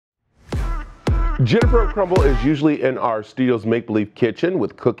Jennifer at Crumbl is usually in our studio's make-believe kitchen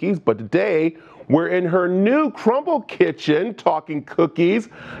with cookies, but today we're in her new Crumbl kitchen talking cookies.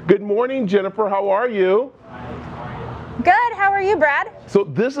 Good morning, Jennifer. How are you? Good. How are you, Brad? So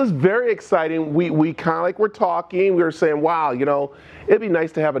this is very exciting. We kind of like we're talking. We were saying, wow, it'd be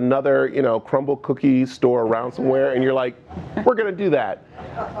nice to have another, Crumbl cookie store around somewhere. And you're like, we're going to do that.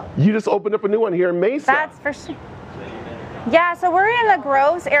 You just opened up a new one here in Mesa. That's for sure. Yeah, so we're in the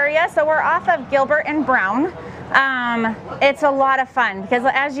Groves area, so we're off of Gilbert and Brown. It's a lot of fun because,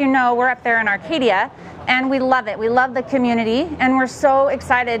 as you know, we're up there in Arcadia, and we love it. We love the community, and we're so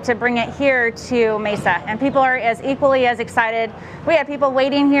excited to bring it here to Mesa. And people are equally as excited. We have people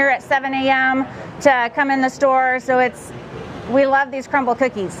waiting here at 7 a.m. to come in the store, so we love these Crumbl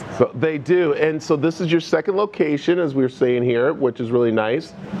cookies. So they do, and so this is your second location, as we were saying here, which is really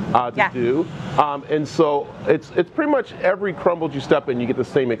nice to do. And so it's pretty much every Crumbl you step in, you get the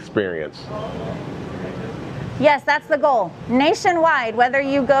same experience. Yes, that's the goal. Nationwide, whether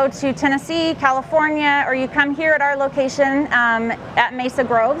you go to Tennessee, California, or you come here at our location at Mesa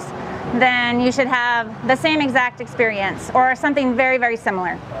Groves, then you should have the same exact experience or something very, very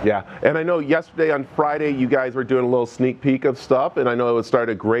similar. Yeah, and I know yesterday on Friday you guys were doing a little sneak peek of stuff, and I know it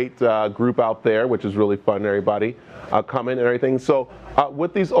started a great group out there, which is really fun, everybody coming and everything. So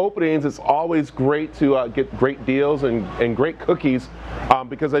with these openings, it's always great to get great deals and great cookies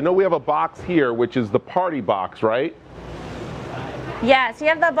because I know we have a box here, which is the party box, right? Yes, you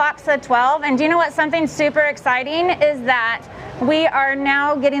have the box of 12, and do you know what something super exciting is that we are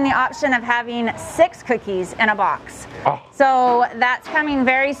now getting the option of having 6 cookies in a box. Oh. So that's coming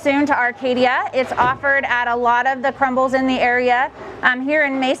very soon to Arcadia. It's offered at a lot of the Crumbls in the area. Here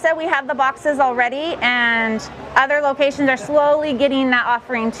in Mesa, we have the boxes already, and other locations are slowly getting that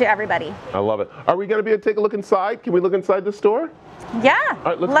offering to everybody. I love it. Are we going to be able to take a look inside? Can we look inside the store? Yeah,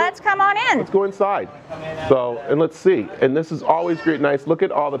 right, let's come on in. Let's go inside. So, and let's see. And this is always great, nice. Look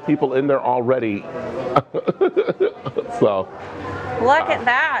at all the people in there already. So. Look at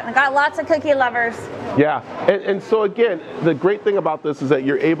that. I got lots of cookie lovers. Yeah, and so again, the great thing about this is that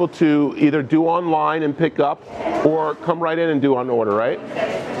you're able to either do online and pick up or come right in and do on order, right?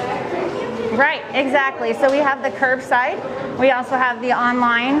 Right, exactly. So we have the curbside. We also have the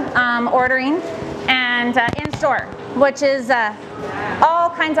online ordering and in-store, which is all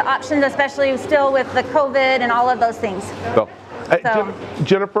kinds of options, especially still with the COVID and all of those things. So.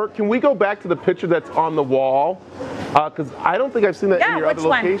 Jennifer, can we go back to the picture that's on the wall? Because I don't think I've seen that in your other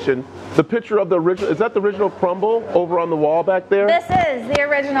location. The picture of the original, is that the original Crumbl over on the wall back there? This is the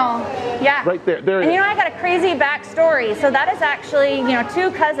original, yeah. Right there. There it and is. I got a crazy backstory. So that is actually,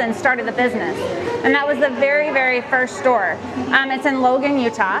 2 cousins started the business. And that was the very, very first store. It's in Logan,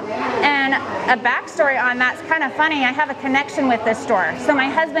 Utah. And a backstory on that's kind of funny. I have a connection with this store. So my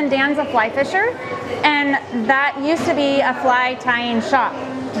husband, Dan's a fly fisher. And that used to be a fly tying shop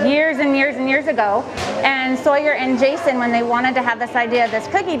years and years and years ago. And Sawyer and Jason, when they wanted to have this idea of this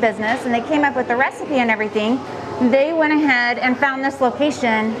cookie business and they came up with the recipe and everything, they went ahead and found this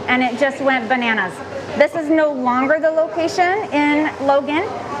location and it just went bananas. This is no longer the location in Logan.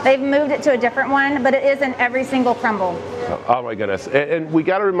 They've moved it to a different one, but it is in every single Crumbl. Oh my goodness. And we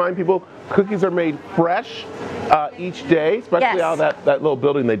got to remind people, cookies are made fresh each day, especially out of that little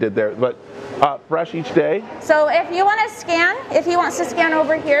building they did there. But fresh each day. So if you want to scan, if he wants to scan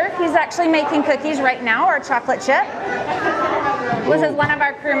over here, he's actually making cookies right now, our chocolate chip. This is one of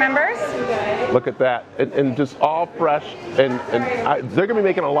our crew members. Look at that, and just all fresh, and they're gonna be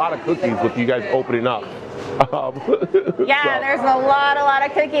making a lot of cookies with you guys opening up. Yeah, there's a lot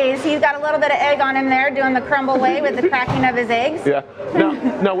of cookies. He's got a little bit of egg on him there, doing the Crumbl way with the cracking of his eggs. Yeah.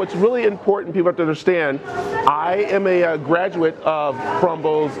 Now, what's really important, people have to understand, I am a graduate of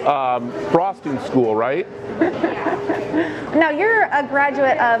Crumbl's frosting school, right? No, you're a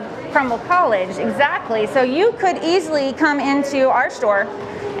graduate of Crumbl College, exactly. So you could easily come into our store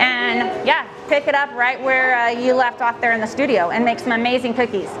and, pick it up right where you left off there in the studio and make some amazing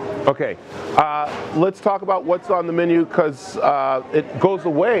cookies. Okay, let's talk about what's on the menu because it goes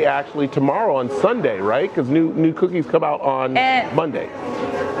away actually tomorrow on Sunday, right? Because new cookies come out on Monday.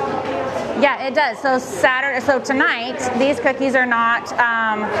 Yeah, it does. So tonight, these cookies are not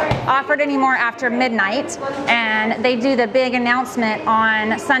offered anymore after midnight, and they do the big announcement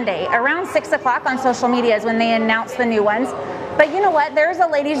on Sunday. Around 6 o'clock on social media is when they announce the new ones. But you know what? There's a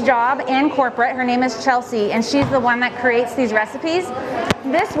lady's job in corporate. Her name is Chelsea, and she's the one that creates these recipes.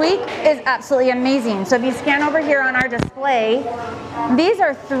 This week is absolutely amazing. So if you scan over here on our display, these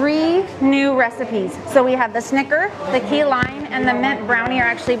are 3 new recipes. So we have the Snicker, the Key Lime, and the Mint Brownie are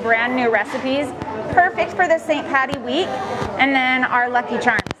actually brand new recipes. Perfect for the St. Patty week. And then our Lucky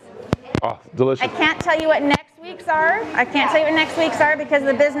Charms. Oh, delicious. I can't tell you what next week's are. I can't tell you what next week's are because of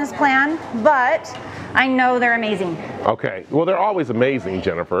the business plan, but I know they're amazing. Okay. Well, they're always amazing,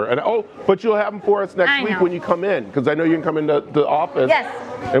 Jennifer. And oh, but you'll have them for us next week when you come in, because I know you can come into the office. Yes.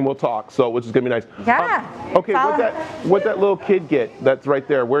 And we'll talk. So, which is gonna be nice. Yeah. Okay. What that little kid get? That's right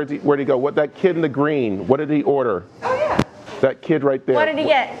there. Where'd he go? What that kid in the green? What did he order? Oh yeah. That kid right there. What did he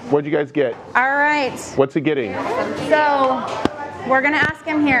get? What did you guys get? All right. What's he getting? So we're gonna ask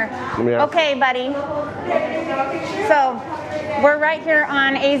him here. Okay, buddy. So we're right here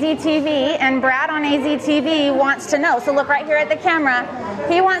on AZTV, and Brad on AZTV wants to know. So look right here at the camera.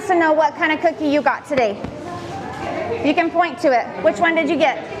 He wants to know what kind of cookie you got today. You can point to it. Which one did you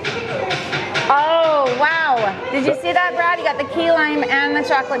get? Oh, wow. Did you see that, Brad? You got the key lime and the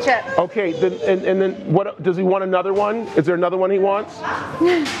chocolate chip. Okay, then, and then what, does he want another one? Is there another one he wants?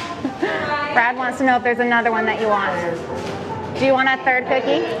 Brad wants to know if there's another one that you want. Do you want a third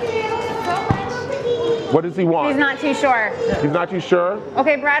cookie? What does he want? He's not too sure. He's not too sure?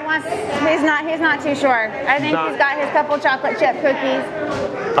 Okay, Brad wants, he's not too sure. I think he's got his couple chocolate chip cookies.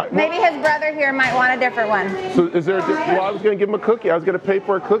 Maybe his brother here might want a different one. So is there, well, I was going to give him a cookie. I was going to pay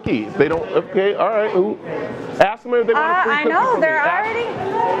for a cookie. If they don't, okay, all right. Ask them if they want a free cookie. I know, they're already.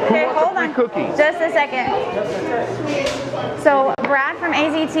 Okay, hold on. Cookie? Just a second. So Brad from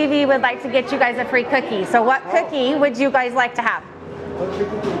AZTV would like to get you guys a free cookie. So what cookie would you guys like to have?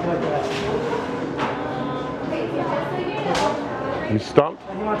 You stumped?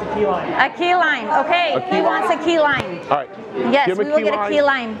 He wants a key lime. A key lime. Okay, he wants a key lime. All right. Yes, we will get a key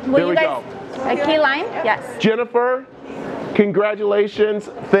lime. Will you guys? A key lime? Yes. Jennifer, congratulations.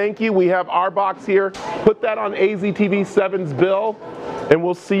 Thank you. We have our box here. Put that on AZTV7's bill, and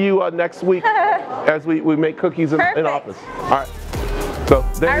we'll see you next week as we make cookies in office. All right. So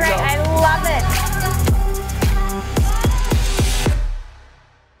there you go.